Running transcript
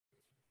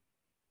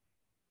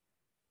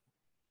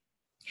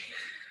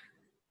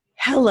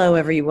Hello,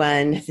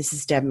 everyone. This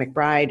is Deb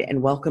McBride,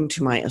 and welcome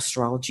to my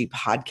astrology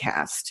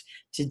podcast.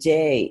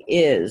 Today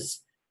is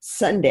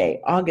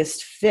Sunday,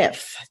 August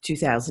 5th,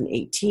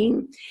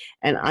 2018,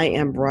 and I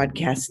am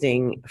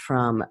broadcasting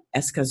from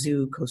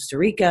Escazú, Costa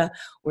Rica,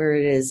 where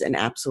it is an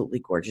absolutely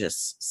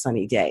gorgeous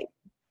sunny day.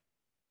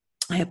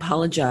 I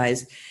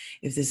apologize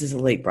if this is a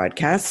late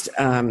broadcast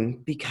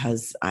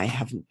because I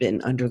haven't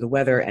been under the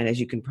weather, and as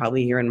you can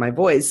probably hear in my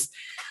voice,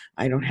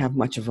 I don't have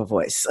much of a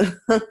voice.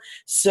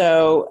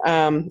 So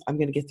I'm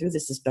going to get through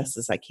this as best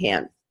as I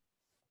can.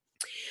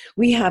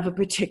 We have a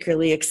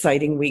particularly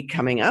exciting week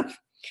coming up.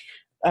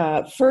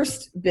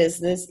 First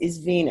business is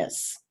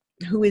Venus,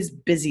 who is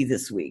busy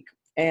this week.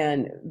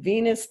 And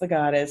Venus, the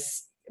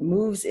goddess,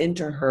 moves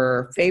into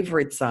her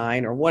favorite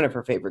sign, or one of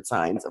her favorite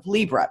signs, of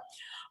Libra,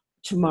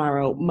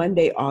 tomorrow,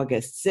 Monday,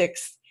 August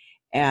 6th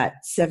at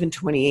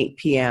 7:28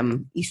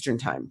 p.m. Eastern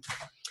Time.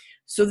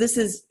 So this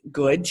is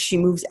good. She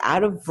moves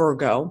out of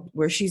Virgo,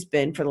 where she's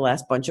been for the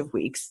last bunch of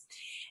weeks.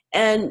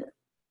 And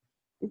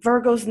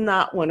Virgo's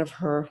not one of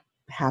her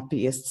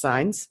happiest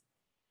signs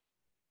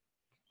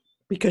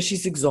because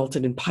she's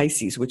exalted in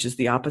Pisces, which is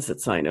the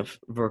opposite sign of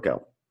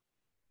Virgo.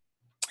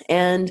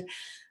 And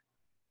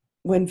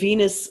when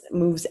Venus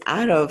moves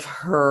out of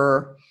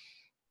her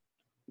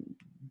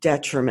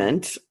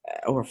detriment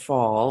or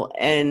fall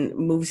and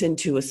moves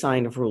into a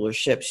sign of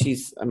rulership,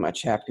 she's a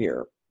much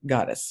happier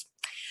goddess.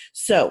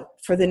 So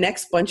for the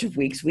next bunch of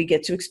weeks, we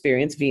get to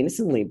experience Venus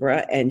in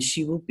Libra, and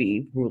she will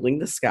be ruling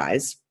the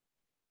skies.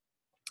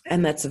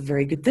 And that's a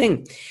very good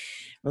thing.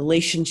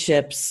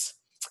 Relationships,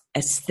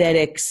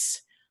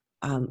 aesthetics,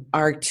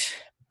 art,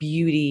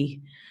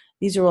 beauty,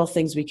 these are all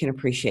things we can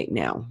appreciate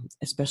now,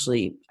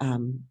 especially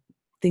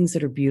things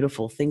that are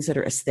beautiful, things that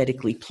are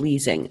aesthetically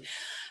pleasing.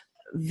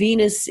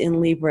 Venus in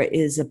Libra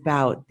is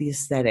about the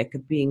aesthetic,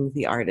 being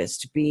the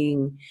artist,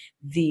 being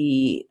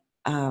the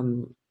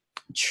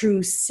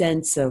true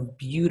sense of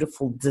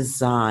beautiful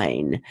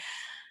design.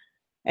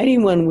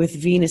 Anyone with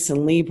Venus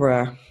in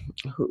Libra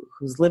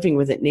who's living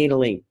with it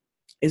natally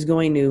is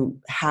going to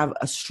have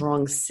a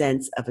strong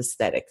sense of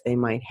aesthetic. They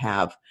might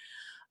have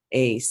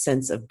a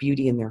sense of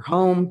beauty in their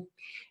home.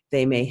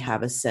 They may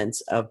have a sense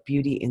of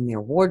beauty in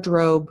their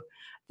wardrobe.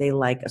 They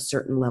like a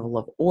certain level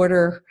of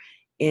order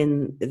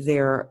in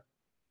their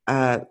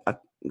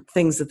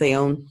things that they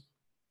own.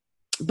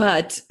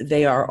 But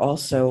they are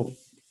also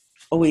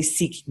always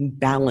seeking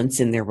balance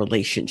in their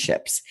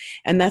relationships.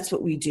 And that's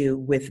what we do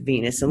with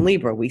Venus and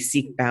Libra. We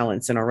seek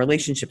balance in our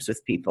relationships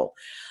with people.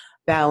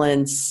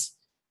 Balance,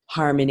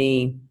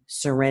 harmony,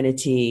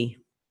 serenity,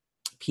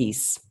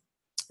 peace.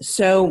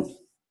 So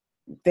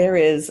there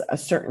is a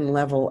certain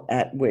level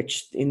at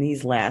which in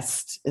these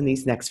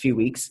next few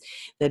weeks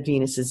that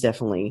Venus is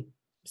definitely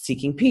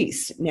seeking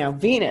peace. Now,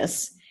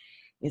 Venus,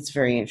 it's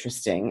very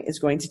interesting, is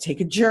going to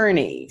take a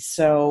journey.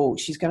 So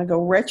she's going to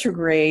go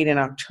retrograde in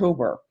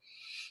October.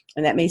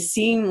 And that may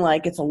seem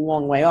like it's a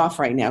long way off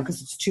right now because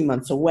it's 2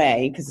 months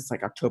away, because it's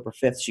like October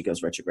 5th she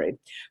goes retrograde.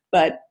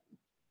 But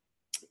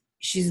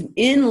she's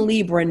in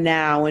Libra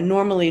now, and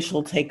normally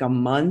she'll take a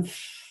month.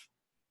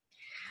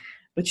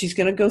 But she's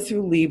going to go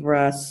through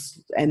Libra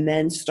and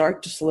then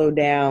start to slow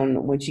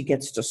down when she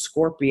gets to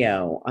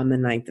Scorpio on the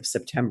 9th of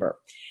September.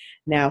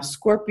 Now,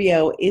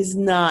 Scorpio is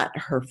not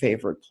her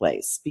favorite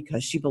place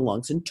because she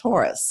belongs in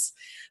Taurus.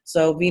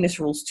 So Venus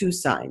rules two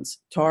signs,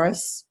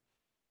 Taurus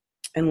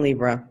and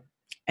Libra,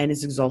 and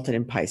is exalted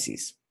in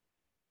Pisces.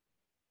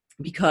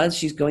 Because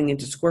she's going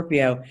into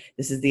Scorpio,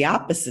 this is the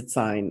opposite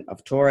sign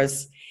of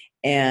Taurus,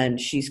 and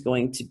she's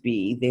going to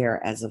be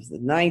there as of the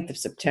 9th of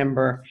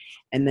September,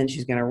 and then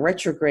she's going to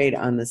retrograde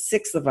on the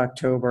 6th of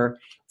October,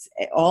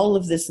 all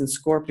of this in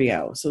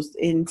Scorpio. So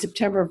in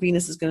September,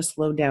 Venus is going to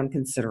slow down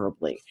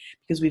considerably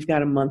because we've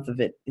got a month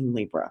of it in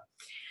Libra.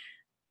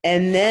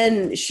 And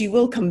then she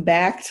will come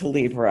back to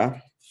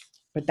Libra,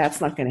 but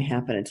that's not going to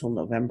happen until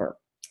November,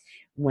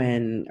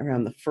 when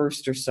around the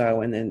 1st or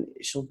so, and then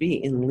she'll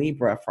be in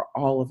Libra for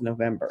all of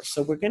November.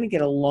 So we're going to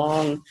get a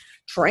long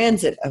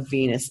transit of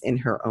Venus in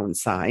her own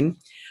sign.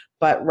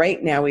 But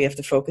right now we have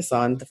to focus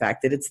on the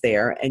fact that it's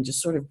there and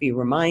just sort of be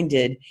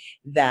reminded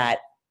that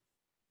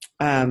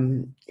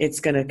it's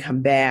going to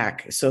come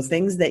back. So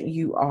things that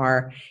you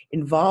are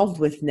involved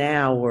with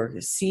now, or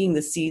seeing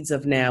the seeds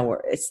of now,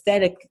 or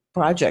aesthetic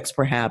projects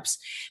perhaps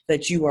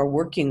that you are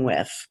working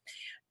with,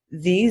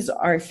 these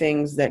are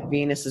things that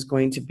Venus is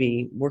going to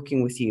be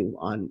working with you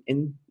on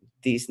in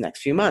these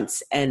next few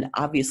months. And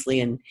obviously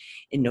in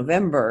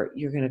November,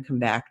 you're going to come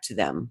back to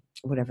them,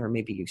 whatever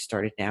maybe you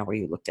started now or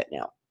you looked at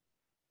now.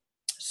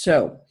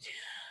 So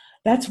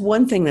that's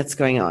one thing that's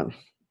going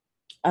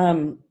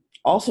on.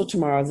 Also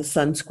tomorrow, the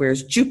sun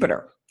squares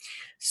Jupiter.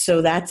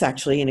 So that's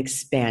actually an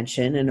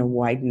expansion and a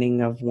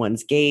widening of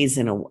one's gaze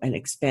and an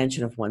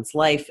expansion of one's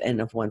life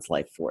and of one's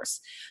life force.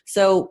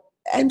 So,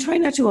 and try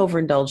not to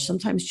overindulge.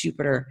 Sometimes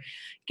Jupiter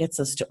gets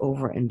us to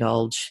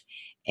overindulge,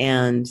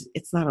 and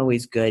it's not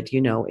always good. You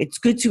know, it's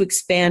good to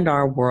expand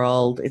our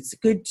world. It's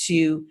good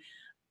to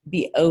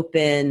be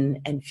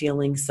open and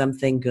feeling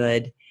something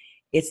good.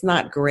 It's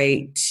not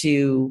great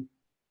to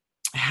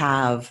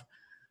have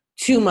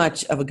too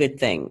much of a good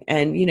thing.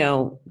 And,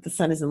 the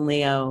sun is in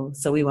Leo,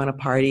 so we want to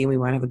party and we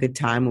want to have a good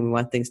time and we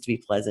want things to be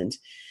pleasant.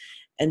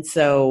 And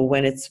so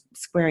when it's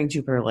squaring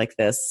Jupiter like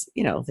this,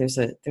 there's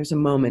a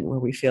moment where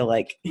we feel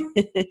like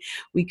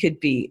we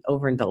could be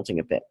overindulging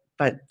a bit,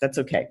 but that's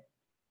okay.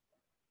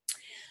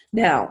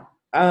 Now,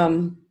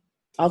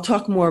 I'll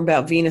talk more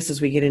about Venus as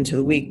we get into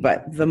the week,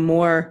 but the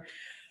more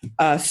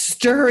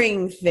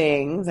stirring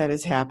thing that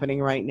is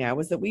happening right now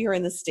is that we are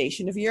in the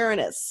station of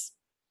Uranus.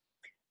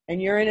 And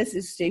Uranus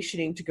is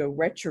stationing to go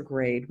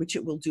retrograde, which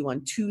it will do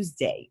on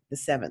Tuesday, the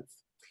 7th.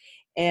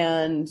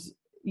 And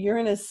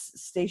Uranus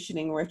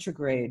stationing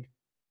retrograde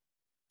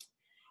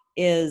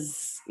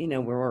is,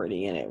 we're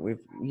already in it.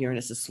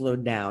 Uranus has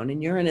slowed down.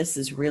 And Uranus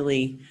is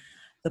really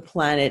the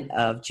planet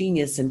of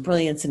genius and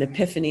brilliance and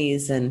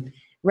epiphanies and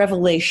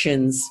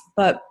revelations.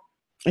 But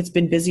it's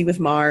been busy with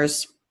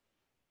Mars.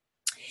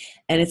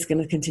 And it's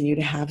going to continue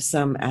to have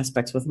some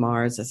aspects with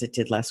Mars as it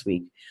did last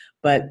week.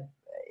 But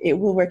it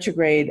will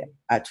retrograde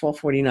at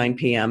 12:49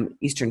 p.m.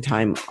 Eastern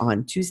Time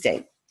on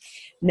Tuesday.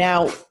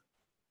 Now,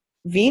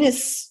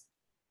 Uranus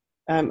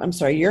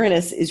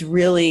is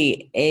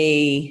really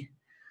a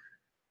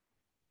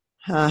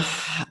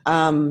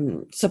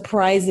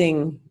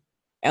surprising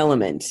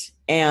element.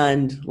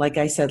 And like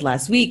I said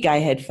last week, I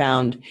had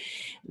found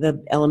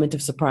the element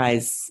of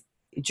surprise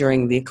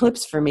during the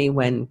eclipse for me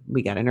when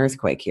we got an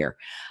earthquake here.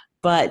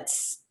 But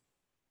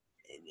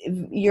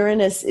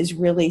Uranus is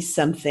really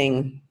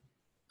something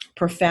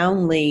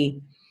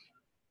profoundly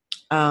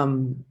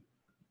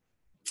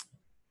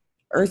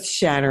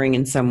earth-shattering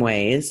in some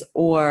ways,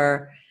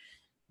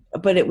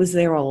 but it was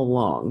there all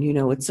along.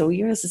 So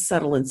Uranus is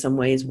subtle in some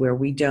ways where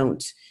we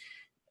don't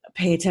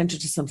pay attention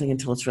to something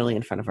until it's really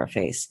in front of our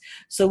face.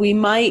 So we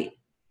might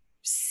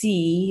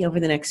see over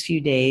the next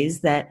few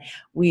days that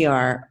we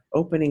are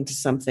opening to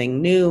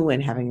something new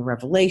and having a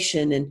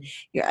revelation. And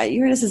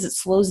Uranus, as it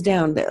slows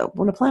down,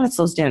 when a planet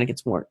slows down, it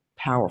gets more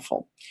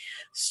powerful.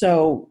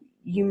 So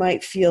you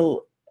might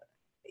feel,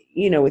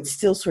 it's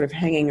still sort of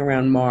hanging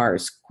around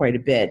Mars quite a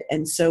bit.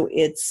 And so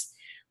it's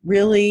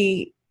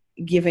really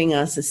giving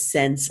us a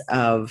sense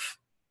of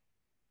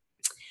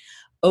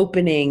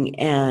opening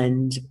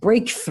and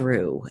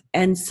breakthrough.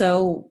 And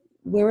so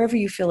wherever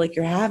you feel like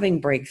you're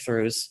having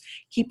breakthroughs,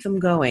 keep them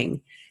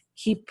going,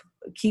 keep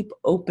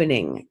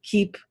opening,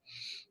 keep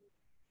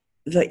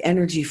the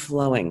energy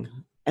flowing.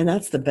 And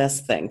that's the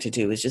best thing to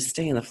do, is just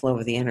stay in the flow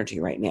of the energy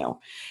right now.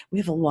 We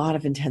have a lot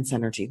of intense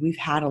energy. We've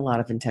had a lot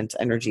of intense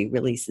energy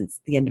really since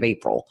the end of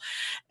April.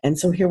 And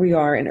so here we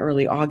are in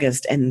early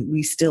August, and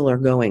we still are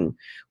going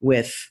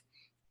with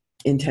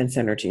intense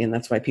energy. And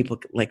that's why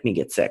people like me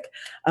get sick.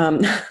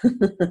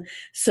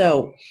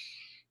 So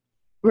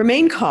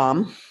remain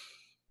calm,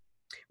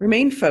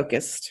 remain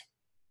focused.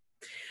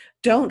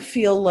 Don't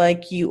feel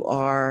like you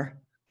are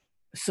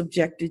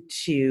subjected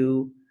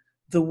to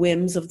the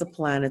whims of the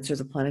planets or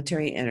the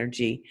planetary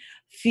energy.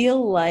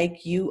 Feel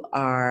like you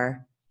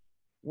are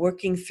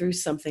working through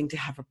something to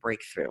have a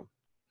breakthrough.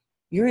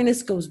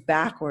 Uranus goes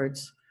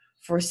backwards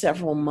for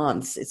several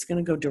months. It's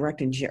going to go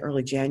direct in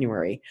early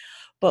January.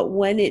 But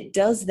when it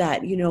does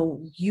that,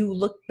 you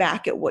look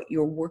back at what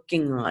you're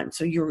working on.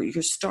 So you're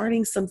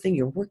starting something,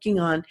 you're working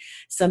on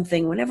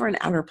something. Whenever an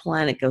outer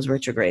planet goes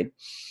retrograde,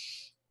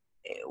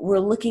 we're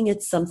looking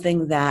at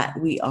something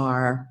that we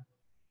are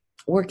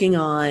working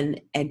on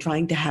and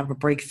trying to have a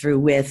breakthrough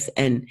with,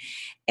 and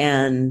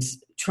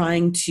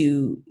trying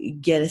to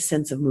get a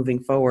sense of moving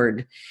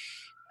forward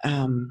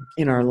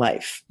in our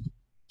life,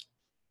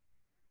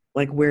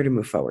 like where to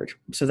move forward,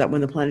 so that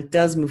when the planet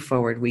does move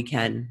forward, we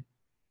can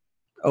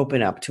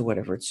open up to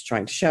whatever it's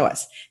trying to show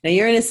us. Now,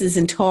 Uranus is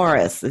in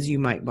Taurus, as you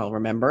might well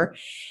remember,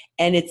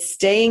 and it's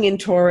staying in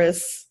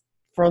Taurus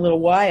for a little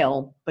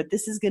while, but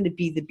this is going to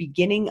be the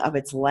beginning of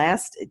its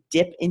last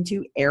dip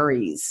into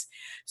Aries.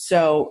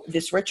 So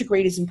this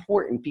retrograde is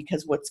important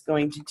because what's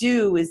going to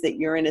do is that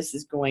Uranus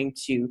is going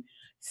to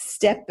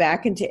step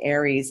back into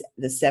Aries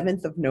the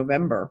 7th of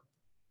November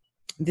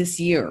this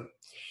year.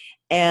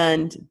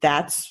 And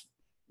that's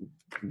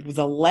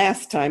the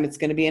last time it's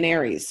going to be in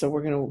Aries. So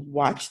we're going to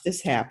watch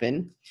this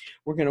happen.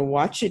 We're going to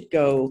watch it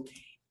go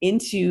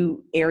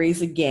into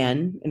Aries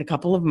again in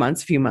a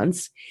few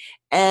months.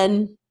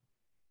 And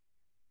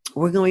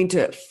we're going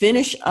to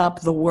finish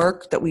up the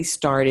work that we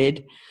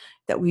started,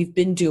 that we've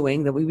been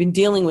doing, that we've been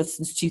dealing with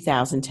since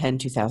 2010,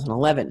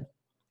 2011.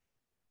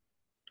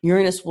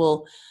 Uranus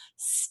will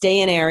stay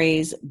in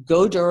Aries,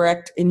 go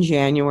direct in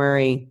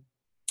January,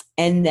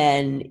 and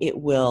then it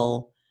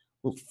will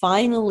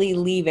finally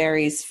leave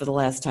Aries for the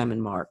last time in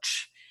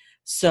March.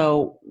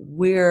 So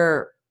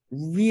we're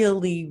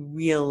really,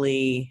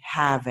 really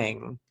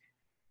having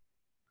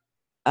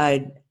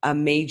a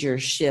major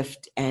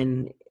shift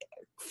and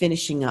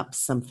finishing up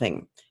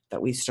something that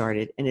we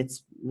started, and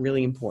it's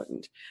really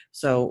important.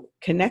 So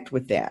connect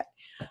with that.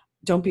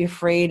 Don't be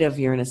afraid of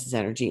Uranus's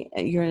energy.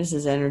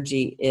 Uranus's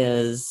energy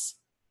is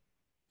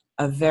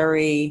a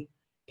very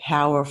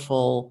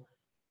powerful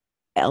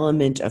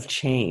element of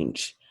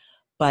change,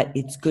 but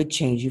it's good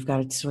change. You've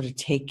got to sort of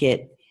take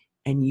it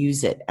and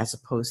use it as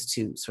opposed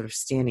to sort of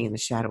standing in the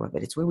shadow of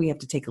it. It's where we have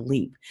to take a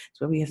leap. It's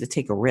where we have to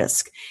take a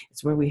risk.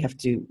 It's where we have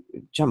to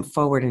jump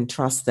forward and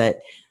trust that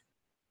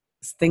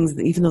things,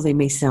 even though they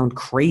may sound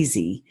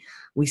crazy,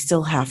 we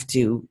still have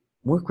to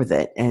work with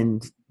it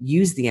and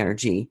use the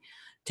energy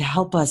to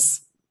help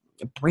us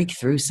break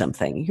through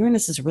something.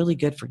 Uranus is really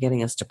good for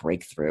getting us to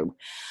break through.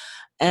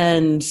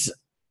 And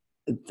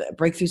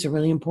breakthroughs are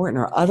really important,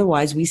 or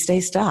otherwise we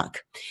stay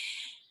stuck.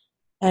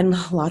 And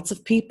lots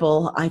of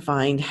people, I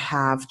find,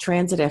 have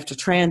transit after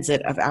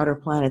transit of outer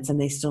planets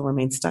and they still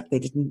remain stuck. They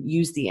didn't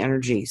use the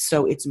energy.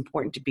 So it's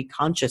important to be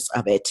conscious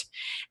of it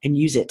and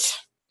use it.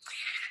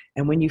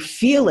 And when you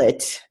feel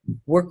it,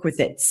 work with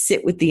it.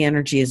 Sit with the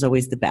energy is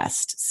always the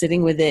best.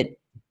 Sitting with it,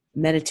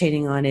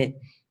 meditating on it,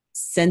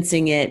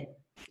 sensing it,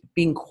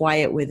 being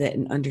quiet with it,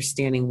 and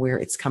understanding where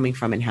it's coming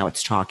from and how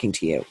it's talking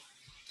to you.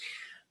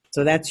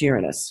 So that's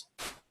Uranus.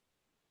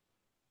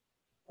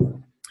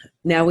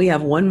 Now we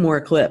have one more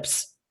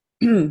eclipse.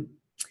 And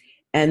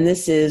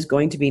this is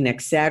going to be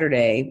next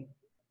Saturday,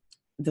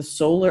 the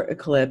solar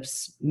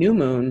eclipse, new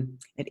moon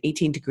at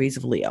 18 degrees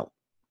of Leo.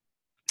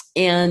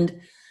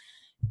 And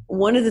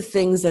one of the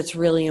things that's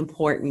really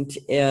important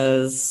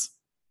is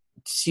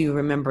to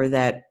remember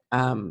that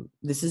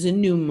this is a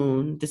new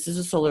moon. This is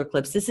a solar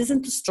eclipse. This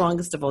isn't the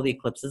strongest of all the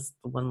eclipses.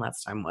 The one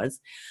last time was.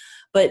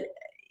 But,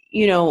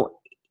 you know,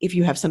 if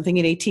you have something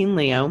at 18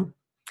 Leo,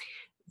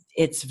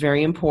 it's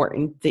very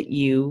important that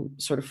you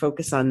sort of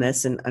focus on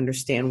this and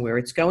understand where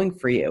it's going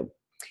for you.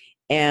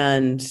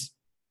 And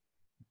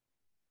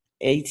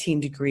 18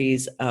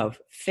 degrees of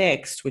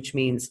fixed, which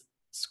means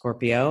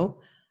Scorpio,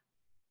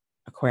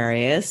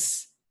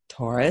 Aquarius,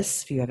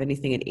 Taurus. If you have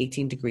anything at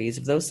 18 degrees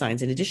of those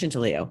signs, in addition to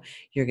Leo,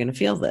 you're going to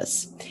feel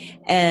this.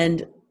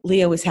 And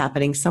Leo is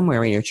happening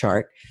somewhere in your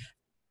chart.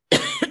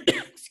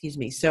 Excuse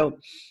me. So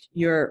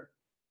you're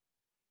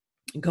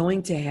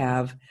going to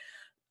have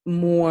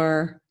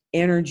more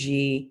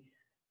energy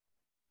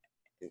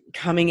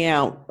coming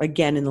out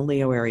again in the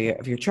Leo area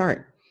of your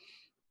chart.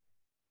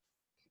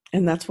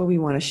 And that's where we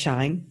want to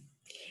shine.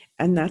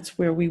 And that's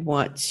where we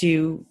want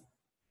to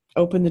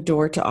open the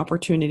door to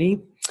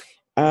opportunity.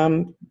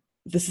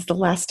 This is the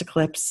last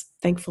eclipse,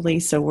 thankfully.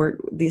 So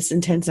this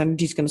intense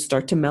energy is going to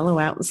start to mellow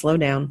out and slow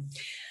down.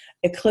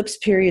 Eclipse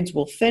periods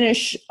will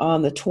finish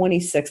on the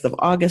 26th of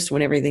August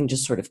when everything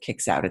just sort of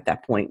kicks out at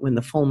that point, when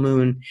the full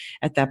moon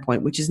at that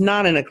point, which is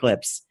not an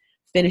eclipse,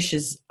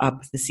 finishes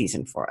up the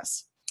season for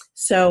us.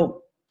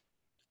 So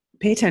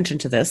pay attention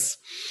to this.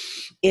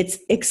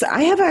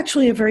 I have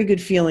actually a very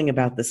good feeling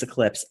about this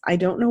eclipse. I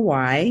don't know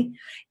why.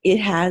 It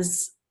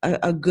has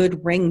a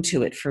good ring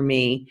to it for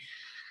me.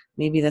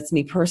 Maybe that's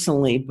me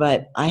personally,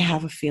 but I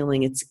have a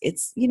feeling it's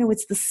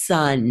the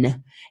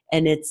sun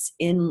and it's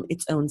in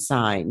its own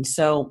sign.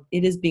 So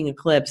it is being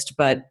eclipsed,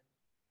 but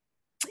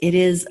it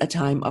is a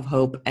time of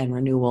hope and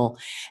renewal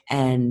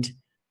and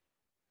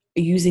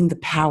using the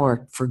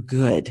power for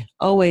good,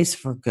 always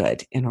for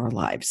good in our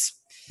lives.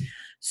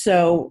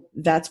 So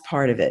that's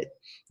part of it.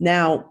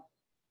 Now,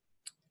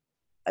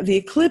 the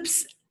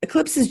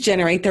eclipses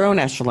generate their own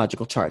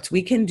astrological charts.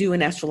 We can do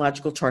an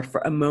astrological chart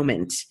for a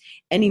moment,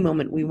 any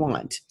moment we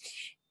want.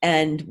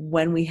 And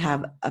when we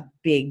have a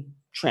big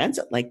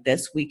transit like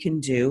this, we can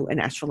do an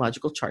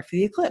astrological chart for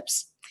the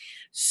eclipse.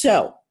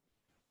 So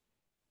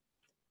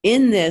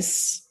in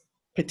this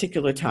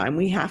particular time,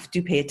 we have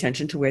to pay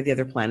attention to where the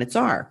other planets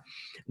are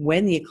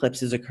when the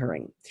eclipse is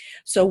occurring.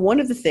 So one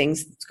of the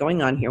things that's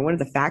going on here, one of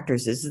the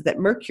factors is that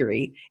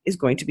Mercury is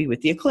going to be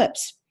with the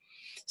eclipse.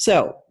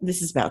 So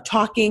this is about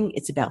talking,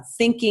 it's about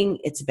thinking,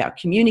 it's about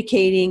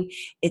communicating,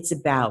 it's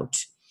about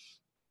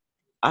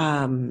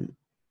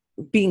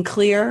being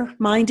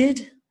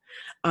clear-minded,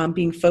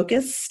 being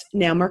focused.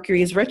 Now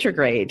Mercury is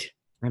retrograde,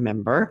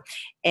 remember,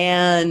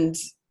 and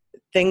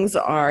things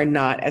are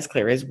not as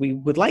clear as we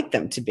would like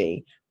them to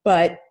be.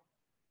 But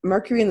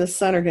Mercury and the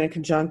Sun are going to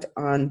conjunct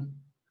on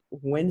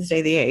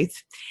Wednesday the 8th.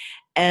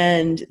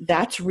 And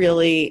that's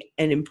really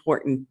an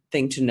important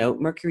thing to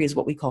note. Mercury is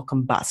what we call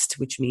combust,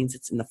 which means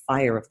it's in the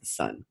fire of the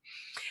sun.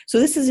 So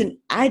this is an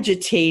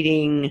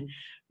agitating,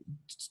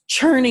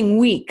 churning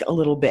week a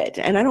little bit.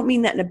 And I don't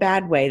mean that in a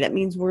bad way. That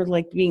means we're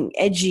like being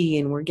edgy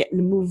and we're getting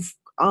to move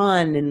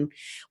on and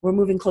we're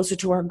moving closer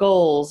to our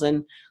goals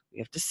and we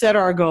have to set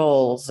our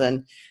goals.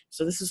 And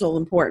so this is all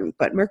important.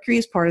 But Mercury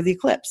is part of the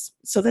eclipse.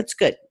 So that's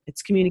good.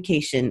 It's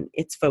communication,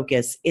 it's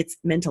focus, it's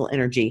mental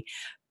energy.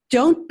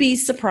 Don't be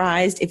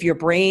surprised if your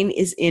brain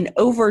is in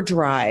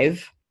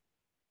overdrive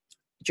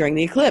during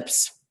the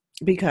eclipse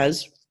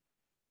because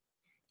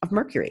of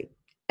Mercury.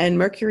 And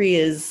Mercury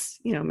is,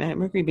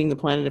 Mercury being the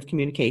planet of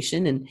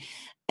communication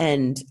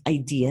and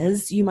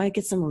ideas, you might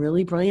get some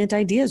really brilliant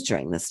ideas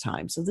during this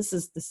time. So this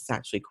is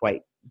actually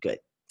quite good.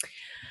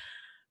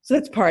 So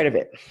that's part of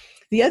it.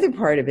 The other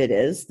part of it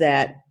is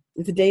that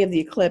the day of the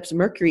eclipse,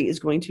 Mercury is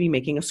going to be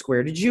making a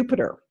square to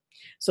Jupiter.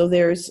 So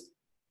there's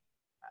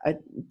at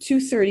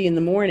 2:30 in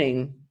the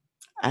morning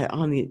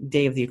on the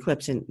day of the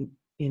eclipse in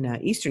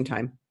Eastern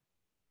time,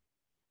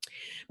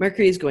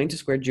 Mercury is going to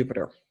square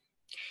Jupiter,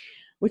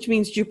 which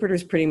means Jupiter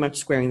is pretty much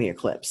squaring the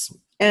eclipse.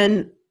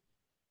 And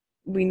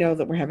we know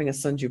that we're having a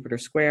Sun-Jupiter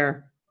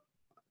square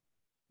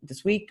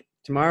this week,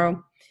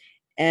 tomorrow,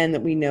 and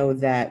that we know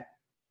that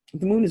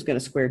the moon is going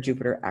to square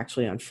Jupiter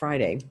actually on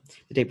Friday,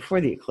 the day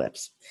before the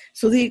eclipse.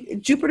 So the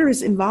Jupiter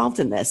is involved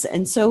in this.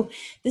 And so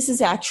this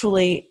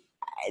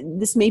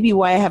may be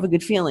why I have a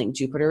good feeling.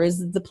 Jupiter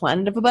is the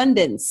planet of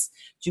abundance.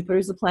 Jupiter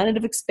is the planet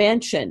of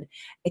expansion,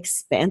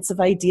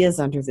 expansive ideas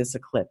under this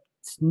eclipse,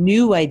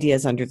 new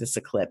ideas under this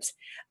eclipse,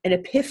 an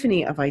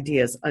epiphany of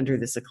ideas under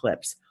this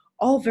eclipse.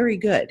 All very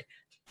good.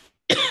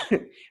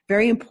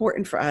 Very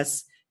important for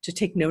us to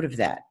take note of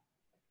that.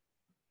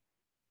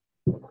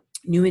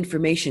 New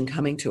information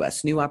coming to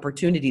us, new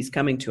opportunities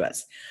coming to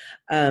us.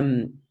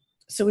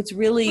 So it's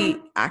really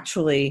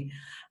actually,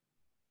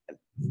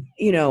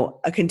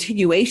 a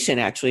continuation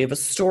actually of a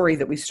story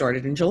that we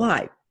started in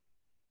July.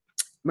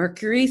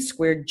 Mercury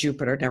squared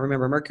Jupiter. Now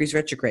remember, Mercury's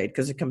retrograde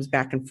because it comes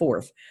back and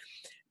forth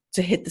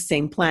to hit the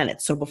same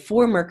planet. So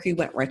before Mercury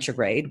went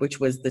retrograde, which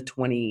was the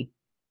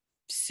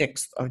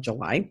 26th of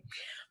July,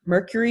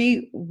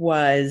 Mercury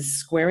was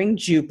squaring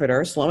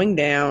Jupiter, slowing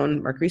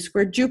down. Mercury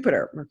squared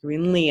Jupiter. Mercury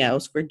in Leo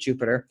squared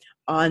Jupiter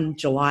on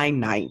July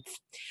 9th.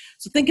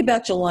 So think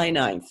about July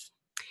 9th.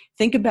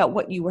 Think about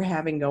what you were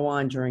having go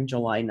on during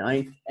July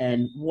 9th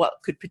and what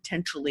could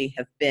potentially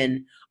have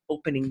been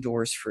opening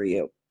doors for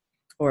you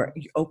or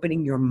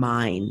opening your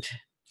mind.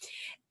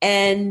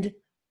 And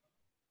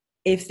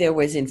if there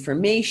was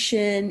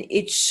information,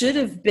 it should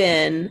have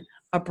been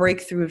a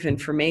breakthrough of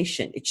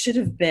information. It should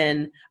have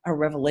been a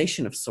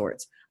revelation of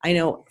sorts. I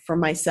know for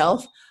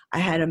myself, I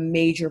had a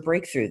major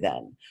breakthrough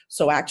then.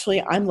 So actually,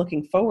 I'm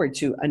looking forward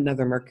to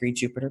another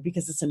Mercury-Jupiter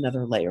because it's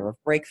another layer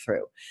of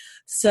breakthrough.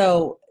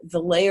 So the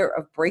layer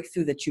of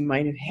breakthrough that you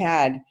might have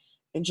had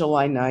in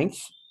July 9th,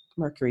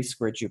 Mercury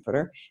square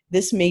Jupiter,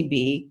 this may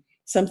be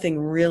something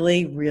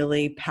really,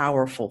 really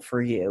powerful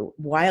for you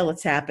while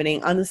it's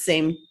happening on the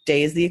same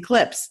day as the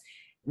eclipse.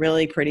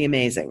 Really pretty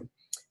amazing.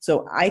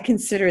 So I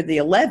consider the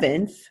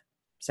 11th,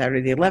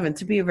 Saturday the 11th,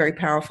 to be a very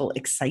powerful,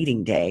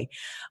 exciting day.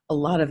 A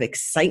lot of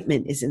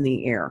excitement is in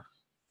the air.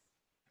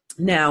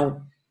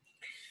 Now,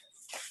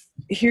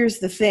 here's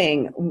the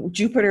thing.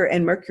 Jupiter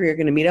and Mercury are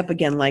going to meet up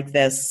again like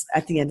this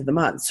at the end of the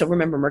month. So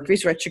remember,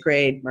 Mercury's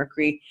retrograde.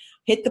 Mercury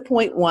hit the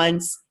point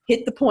once,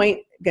 hit the point,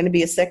 going to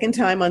be a second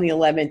time on the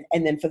 11th,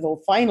 and then for the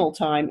final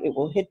time, it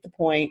will hit the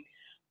point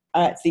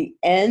at the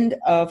end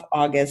of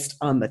August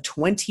on the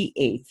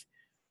 28th,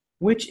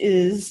 which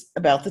is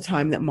about the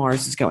time that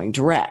Mars is going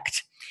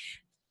direct.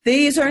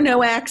 These are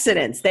no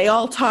accidents. They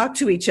all talk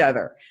to each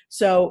other.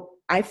 So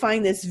I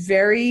find this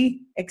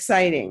very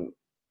exciting.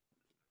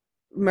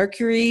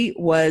 Mercury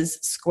was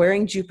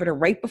squaring Jupiter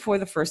right before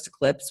the first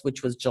eclipse,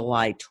 which was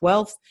July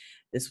 12th.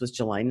 This was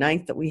July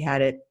 9th that we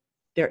had it.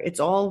 It's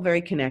all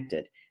very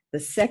connected. The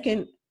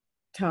second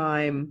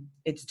time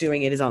it's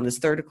doing it is on this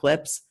third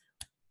eclipse,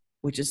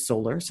 which is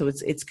solar. So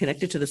it's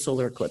connected to the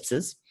solar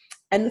eclipses.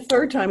 And the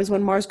third time is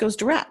when Mars goes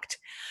direct.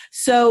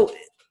 So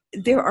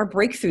there are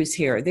breakthroughs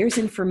here. There's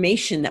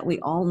information that we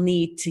all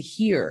need to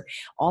hear,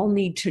 all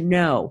need to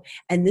know.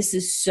 And this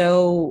is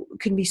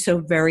can be so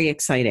very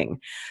exciting.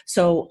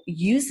 So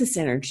use this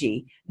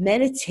energy,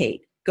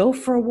 meditate, go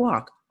for a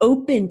walk,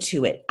 open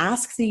to it.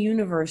 Ask the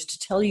universe to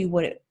tell you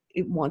what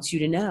it wants you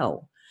to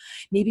know.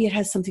 Maybe it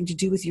has something to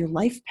do with your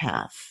life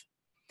path.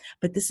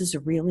 But this is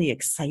a really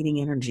exciting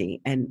energy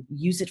and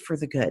use it for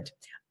the good.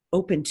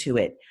 Open to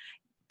it.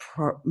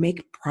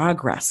 Make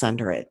progress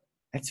under it.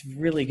 That's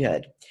really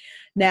good.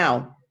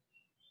 Now,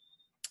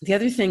 the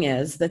other thing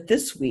is that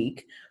this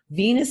week,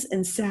 Venus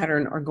and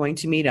Saturn are going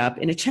to meet up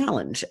in a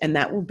challenge, and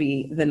that will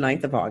be the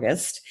 9th of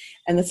August,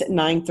 and that's at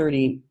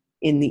 9:30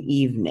 in the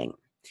evening.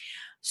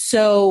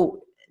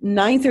 So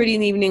 9:30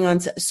 in the evening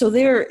so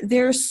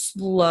they're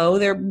slow,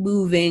 they're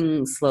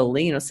moving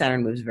slowly.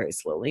 Saturn moves very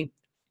slowly,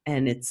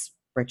 and it's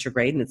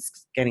retrograde, and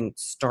it's getting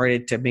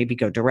started to maybe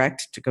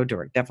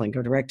definitely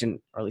go direct in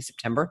early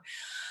September.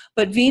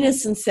 But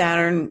Venus and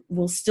Saturn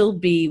will still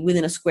be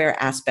within a square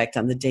aspect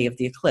on the day of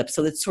the eclipse.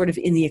 So it's sort of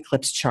in the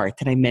eclipse chart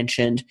that I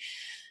mentioned.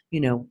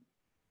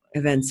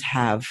 Events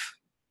have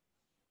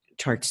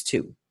charts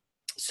too.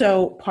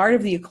 So part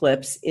of the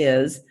eclipse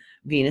is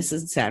Venus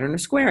and Saturn are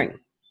squaring.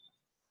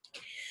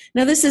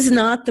 Now, this is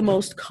not the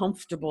most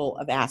comfortable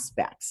of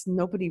aspects.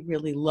 Nobody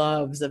really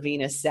loves a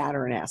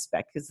Venus-Saturn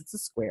aspect because it's a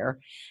square.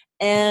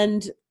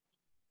 And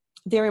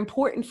they're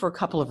important for a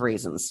couple of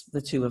reasons,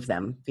 the two of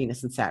them,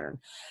 Venus and Saturn.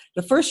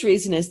 The first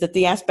reason is that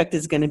the aspect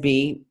is going to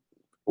be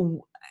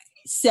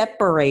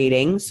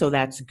separating, so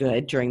that's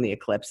good during the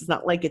eclipse. It's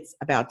not like it's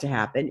about to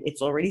happen.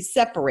 It's already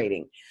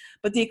separating.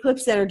 But the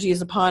eclipse energy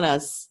is upon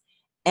us,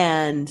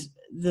 and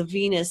the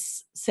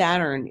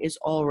Venus-Saturn is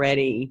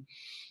already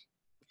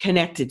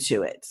connected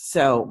to it.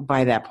 So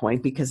by that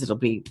point, because it'll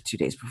be 2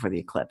 days before the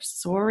eclipse.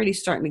 So we're already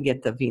starting to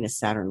get the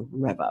Venus-Saturn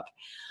rev up.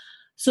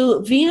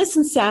 So Venus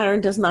and Saturn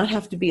does not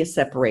have to be a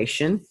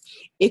separation.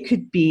 It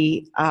could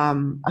be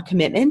a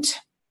commitment.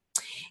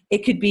 It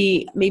could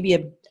be maybe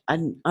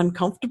an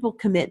uncomfortable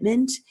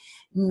commitment.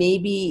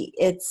 Maybe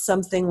it's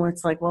something where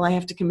it's like, well, I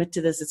have to commit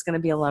to this. It's going to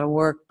be a lot of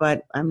work,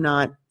 but I'm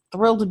not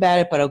thrilled about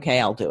it, but okay,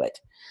 I'll do it.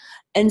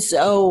 And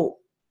so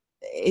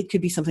it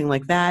could be something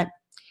like that.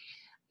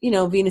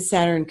 Venus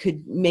Saturn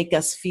could make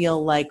us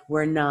feel like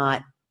we're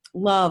not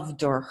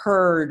loved or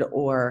heard,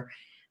 or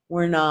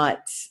we're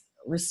not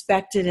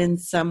respected in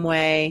some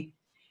way.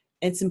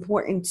 It's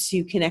important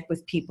to connect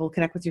with people,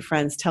 connect with your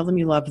friends, tell them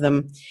you love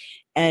them,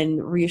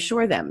 and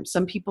reassure them.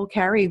 Some people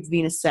carry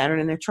Venus Saturn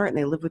in their chart and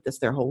they live with this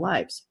their whole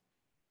lives.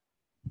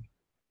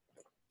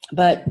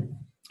 But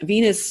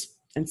Venus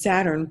and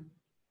Saturn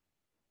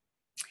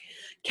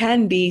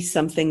can be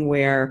something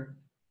where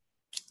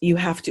you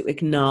have to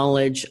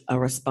acknowledge a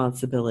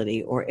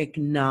responsibility or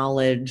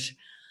acknowledge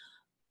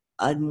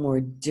a more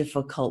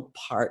difficult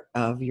part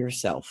of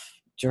yourself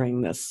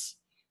during this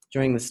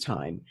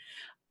time.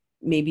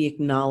 Maybe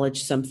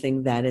acknowledge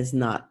something that is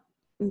not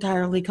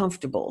entirely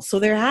comfortable. So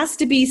there has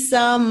to be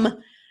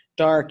some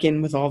dark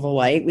in with all the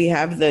light. We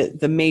have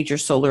the major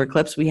solar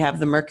eclipse. We have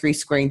the Mercury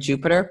squaring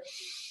Jupiter.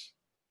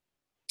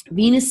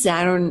 Venus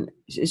Saturn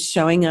is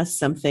showing us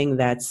something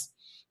that's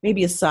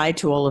maybe aside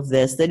to all of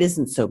this that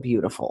isn't so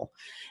beautiful.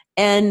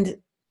 And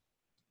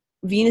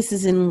Venus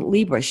is in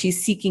Libra.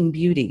 She's seeking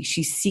beauty.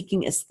 She's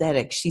seeking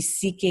aesthetic. She's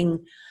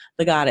seeking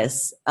the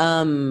goddess.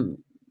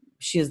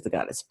 She is the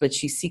goddess, but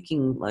she's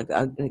seeking like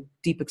a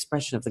deep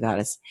expression of the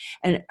goddess.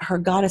 And her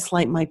goddess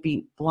light might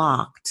be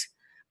blocked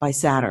by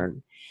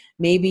Saturn.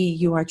 Maybe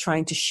you are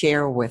trying to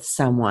share with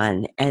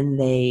someone and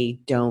they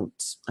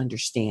don't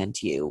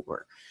understand you,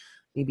 or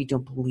maybe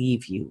don't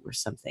believe you or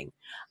something.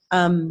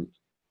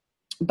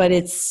 But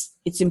it's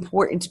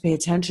important to pay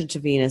attention to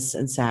Venus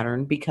and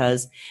Saturn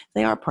because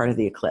they are part of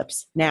the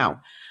eclipse.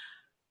 Now,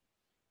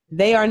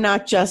 they are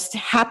not just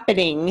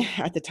happening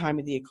at the time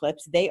of the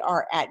eclipse. They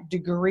are at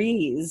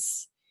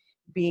degrees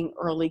being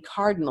early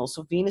cardinal.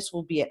 So Venus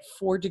will be at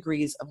 4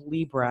 degrees of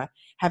Libra,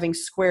 having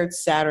squared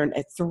Saturn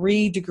at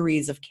 3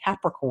 degrees of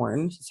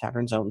Capricorn,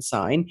 Saturn's own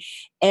sign.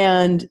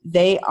 And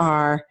they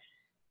are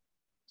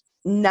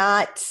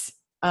not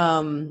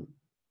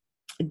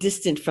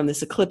distant from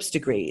this eclipse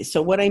degree.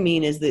 So what I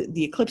mean is that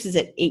the eclipse is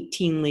at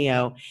 18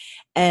 Leo,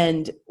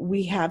 and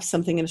we have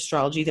something in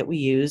astrology that we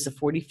use, a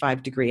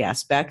 45-degree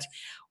aspect,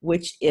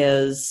 which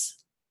is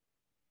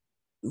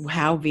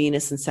how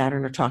Venus and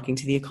Saturn are talking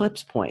to the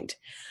eclipse point.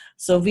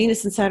 So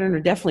Venus and Saturn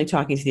are definitely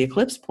talking to the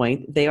eclipse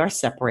point. They are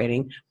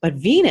separating, but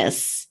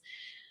Venus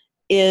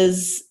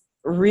is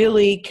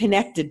really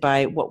connected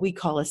by what we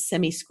call a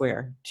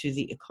semi-square to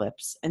the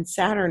eclipse, and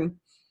Saturn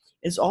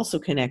is also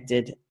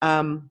connected.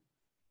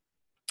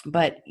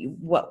 But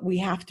what we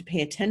have to pay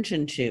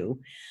attention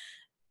to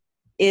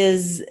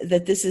is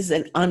that this is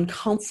an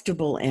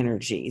uncomfortable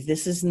energy.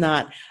 This is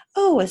not,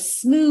 a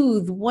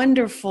smooth,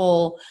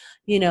 wonderful,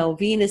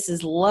 Venus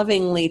is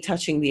lovingly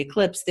touching the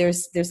eclipse.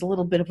 There's a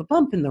little bit of a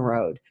bump in the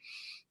road.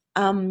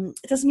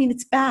 It doesn't mean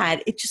it's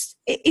bad.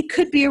 It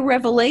could be a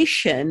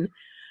revelation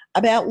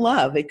about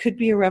love. It could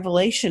be a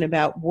revelation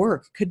about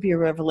work. It could be a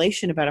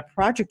revelation about a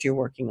project you're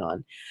working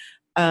on.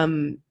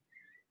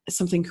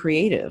 Something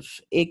creative.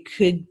 It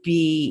could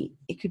be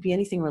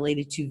anything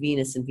related to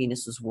Venus and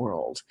Venus's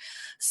world.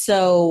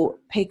 So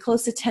pay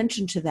close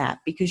attention to that,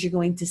 because you're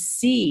going to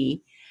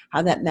see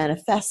how that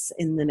manifests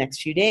in the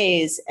next few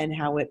days and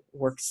how it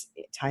works,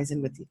 it ties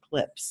in with the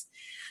eclipse.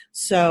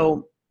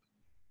 So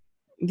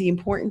the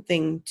important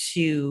thing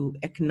to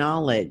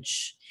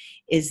acknowledge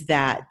is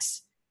that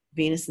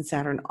Venus and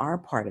Saturn are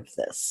part of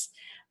this,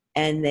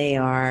 and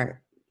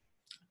they're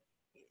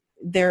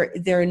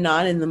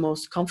not in the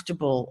most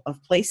comfortable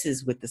of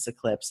places with this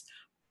eclipse,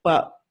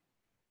 but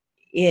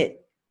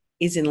it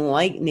is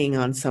enlightening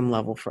on some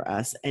level for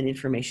us and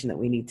information that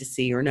we need to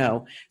see or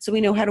know, so we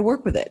know how to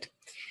work with it.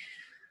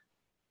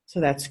 So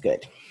that's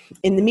good.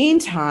 In the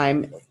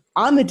meantime,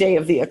 on the day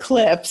of the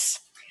eclipse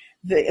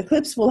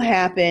will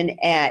happen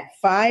at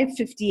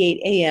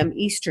 5:58 a.m.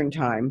 Eastern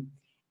time,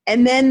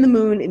 and then the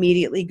moon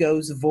immediately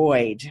goes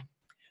void.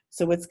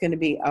 So it's going to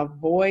be a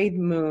void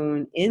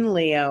moon in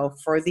Leo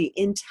for the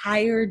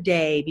entire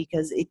day,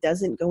 because it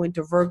doesn't go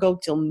into Virgo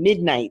till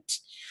midnight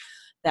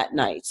that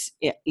night,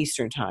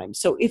 Eastern time.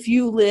 So if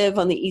you live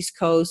on the East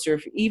Coast, or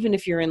even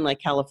if you're in like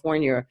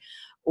California,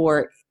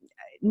 or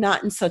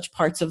not in such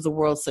parts of the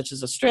world such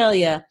as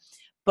Australia,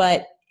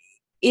 but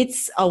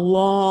it's a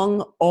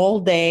long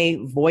all-day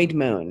void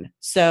moon.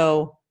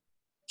 So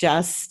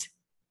just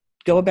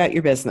go about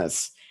your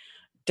business.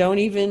 Don't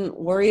even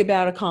worry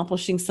about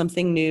accomplishing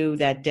something new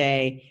that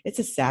day. It's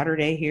a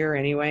Saturday here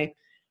anyway.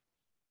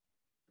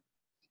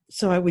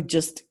 So I would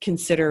just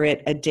consider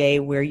it a day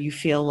where you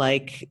feel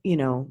like,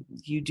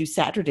 you do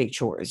Saturday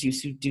chores, you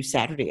do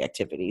Saturday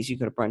activities, you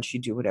go to brunch, you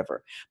do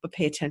whatever, but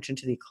pay attention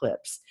to the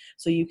eclipse.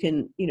 So you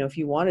can, if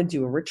you want to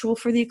do a ritual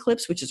for the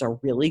eclipse, which is a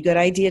really good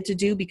idea to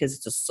do because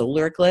it's a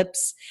solar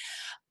eclipse,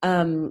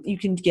 you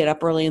can get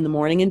up early in the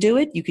morning and do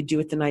it. You could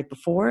do it the night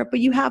before, but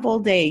you have all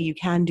day. You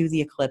can do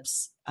the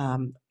eclipse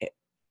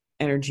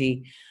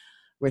energy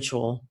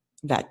ritual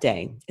that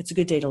day. It's a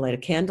good day to light a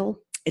candle.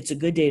 It's a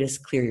good day to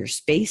clear your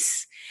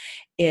space.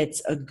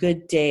 It's a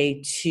good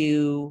day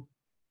to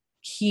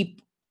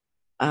keep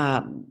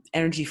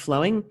energy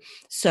flowing.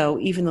 So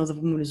even though the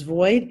moon is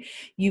void,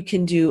 you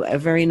can do a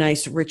very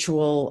nice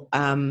ritual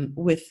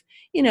with,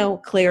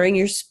 clearing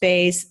your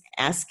space,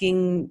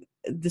 asking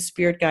the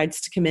spirit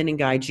guides to come in and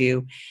guide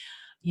you.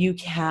 You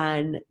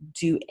can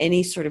do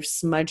any sort of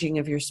smudging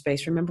of your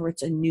space. Remember,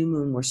 it's a new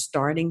moon. We're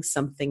starting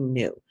something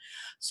new.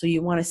 So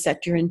you want to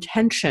set your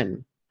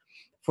intention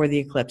for the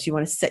eclipse. You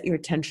want to set your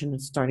attention on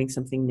starting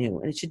something new.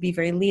 And it should be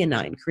very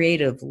leonine,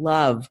 creative,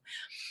 love.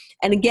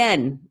 And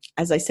again,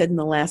 as I said in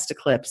the last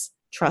eclipse,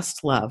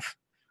 trust love.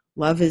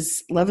 Love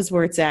is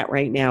where it's at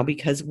right now,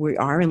 because we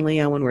are in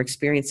Leo and we're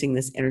experiencing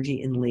this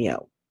energy in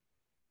Leo.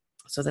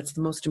 So that's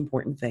the most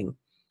important thing,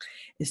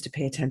 is to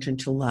pay attention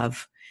to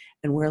love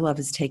and where love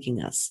is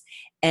taking us.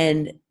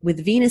 And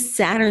with Venus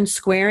Saturn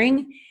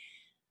squaring,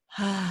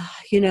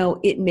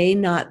 it may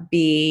not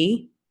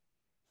be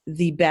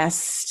the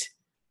best,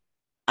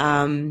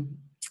 it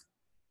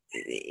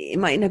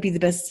might not be the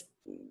best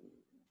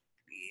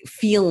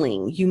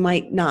feeling. You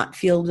might not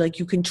feel like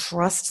you can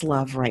trust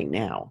love right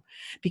now,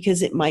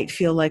 because it might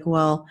feel like,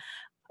 well,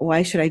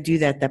 why should I do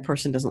that? That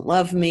person doesn't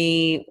love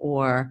me,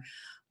 or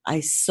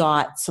I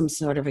sought some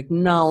sort of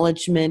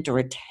acknowledgement or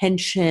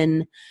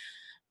attention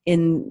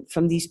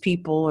from these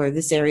people or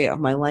this area of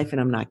my life,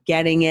 and I'm not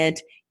getting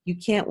it. You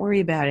can't worry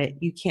about it.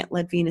 You can't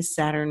let Venus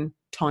Saturn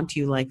taunt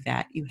you like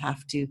that. You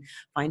have to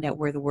find out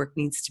where the work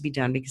needs to be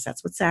done, because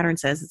that's what Saturn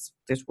says.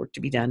 There's work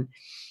to be done.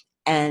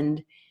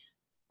 And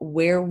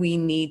where we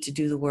need to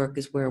do the work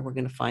is where we're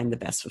going to find the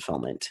best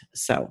fulfillment.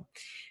 So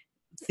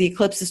the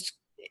eclipse is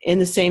in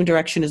the same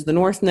direction as the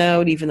North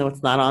Node, even though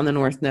it's not on the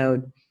North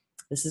Node.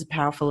 This is a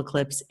powerful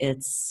eclipse.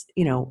 It's,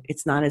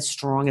 it's not as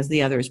strong as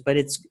the others, but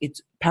it's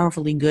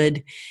powerfully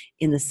good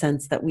in the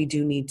sense that we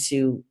do need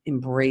to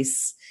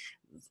embrace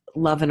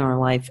love in our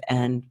life,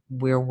 and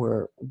where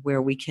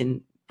we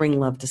can bring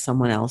love to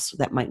someone else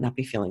that might not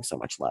be feeling so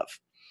much love.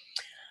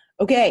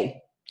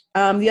 Okay.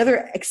 The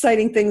other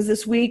exciting things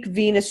this week: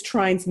 Venus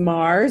trines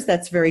Mars.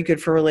 That's very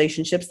good for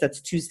relationships.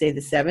 That's Tuesday the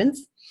 7th.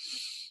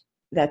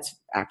 That's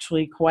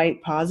actually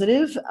quite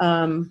positive.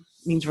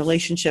 Means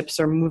relationships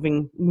are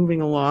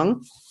moving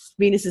along.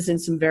 Venus is in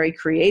some very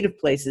creative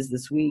places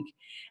this week,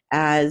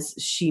 as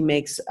she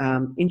makes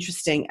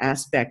interesting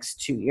aspects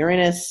to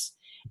Uranus,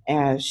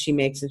 as she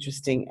makes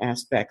interesting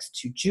aspects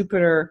to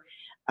Jupiter,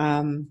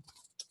 and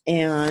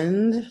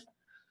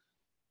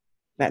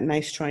that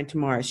nice trine to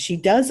Mars. She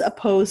does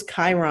oppose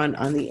Chiron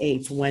on the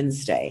 8th,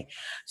 Wednesday.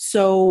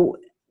 So,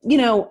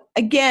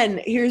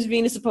 again, here's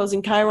Venus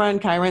opposing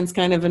Chiron. Chiron's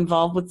kind of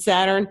involved with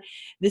Saturn.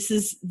 This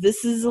is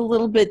there's a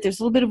little bit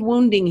of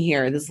wounding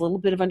here. There's a little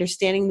bit of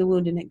understanding the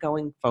wound and it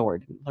going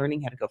forward,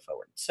 learning how to go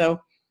forward. So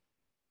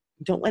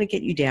don't let it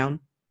get you down.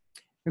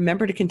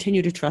 Remember to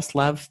continue to trust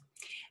love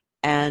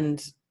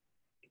and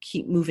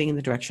keep moving in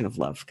the direction of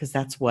love, because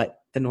that's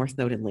what the North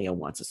Node in Leo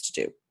wants us to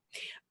do.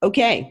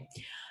 Okay,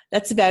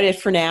 that's about it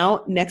for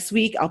now. Next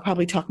week, I'll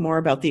probably talk more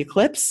about the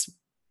eclipse,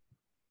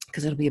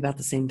 because it'll be about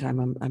the same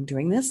time I'm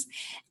doing this.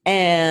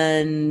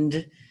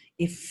 And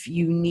if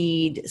you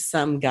need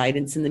some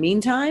guidance in the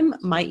meantime,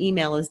 my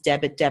email is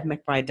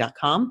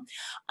deb@debmcbride.com.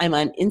 I'm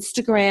on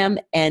Instagram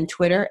and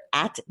Twitter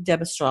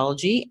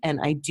 @debastrology, and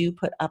I do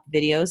put up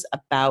videos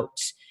about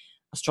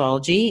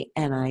astrology,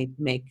 and I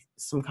make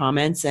some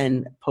comments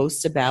and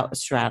posts about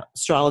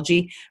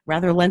astrology,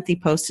 rather lengthy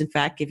posts, in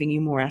fact, giving you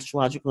more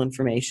astrological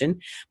information.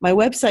 My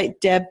website,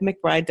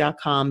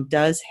 debmcbride.com,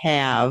 does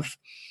have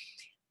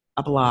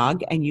a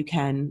blog, and you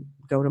can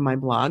go to my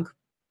blog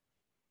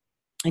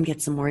and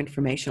get some more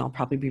information. I'll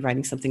probably be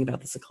writing something about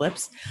this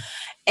eclipse.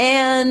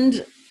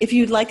 And if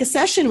you'd like a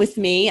session with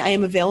me, I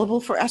am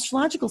available for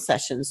astrological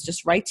sessions.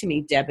 Just write to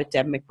me,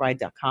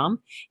 deb@debmcbride.com,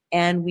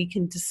 and we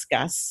can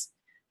discuss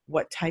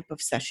what type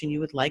of session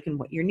you would like and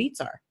what your needs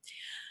are.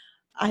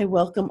 I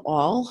welcome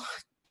all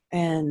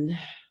and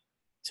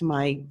to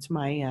my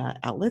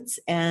outlets,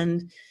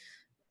 and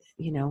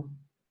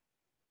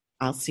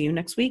I'll see you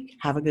next week.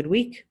 Have a good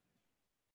week.